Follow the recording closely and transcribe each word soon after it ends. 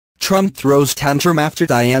Trump throws tantrum after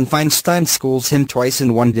Dianne Feinstein schools him twice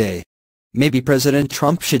in one day. Maybe President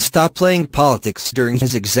Trump should stop playing politics during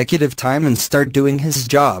his executive time and start doing his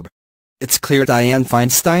job. It's clear Dianne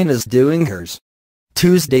Feinstein is doing hers.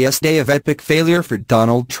 Tuesday's day of epic failure for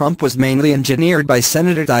Donald Trump was mainly engineered by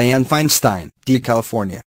Senator Dianne Feinstein, DACA,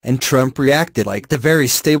 California, and Trump reacted like the very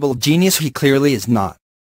stable genius he clearly is not.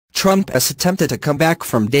 Trump's attempted to come back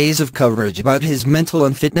from days of coverage about his mental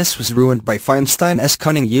unfitness was ruined by Feinstein's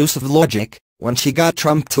cunning use of logic, when she got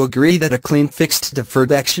Trump to agree that a clean fixed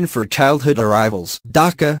deferred action for childhood arrivals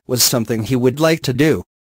 (DACA) was something he would like to do.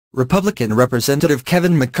 Republican Representative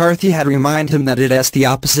Kevin McCarthy had reminded him that it's the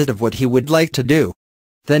opposite of what he would like to do.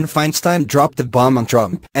 Then Feinstein dropped the bomb on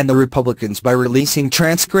Trump and the Republicans by releasing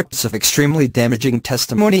transcripts of extremely damaging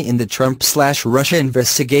testimony in the Trump/Russia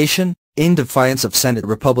investigation, in defiance of Senate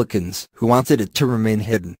Republicans who wanted it to remain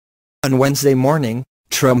hidden. On Wednesday morning,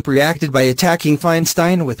 Trump reacted by attacking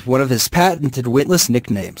Feinstein with one of his patented witless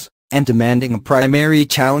nicknames, and demanding a primary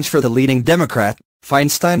challenge for the leading Democrat.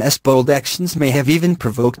 Feinstein's bold actions may have even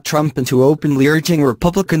provoked Trump into openly urging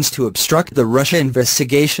Republicans to obstruct the Russia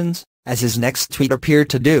investigations, as his next tweet appeared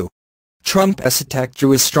to do. Trump's attack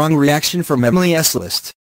drew a strong reaction from Emily's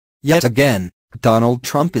list. Yet again, Donald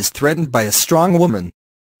Trump is threatened by a strong woman.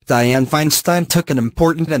 Dianne Feinstein took an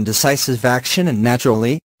important and decisive action, and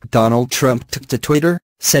naturally, Donald Trump took to Twitter,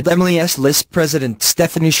 said Emily's list President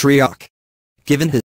Stephanie Shryock. Given his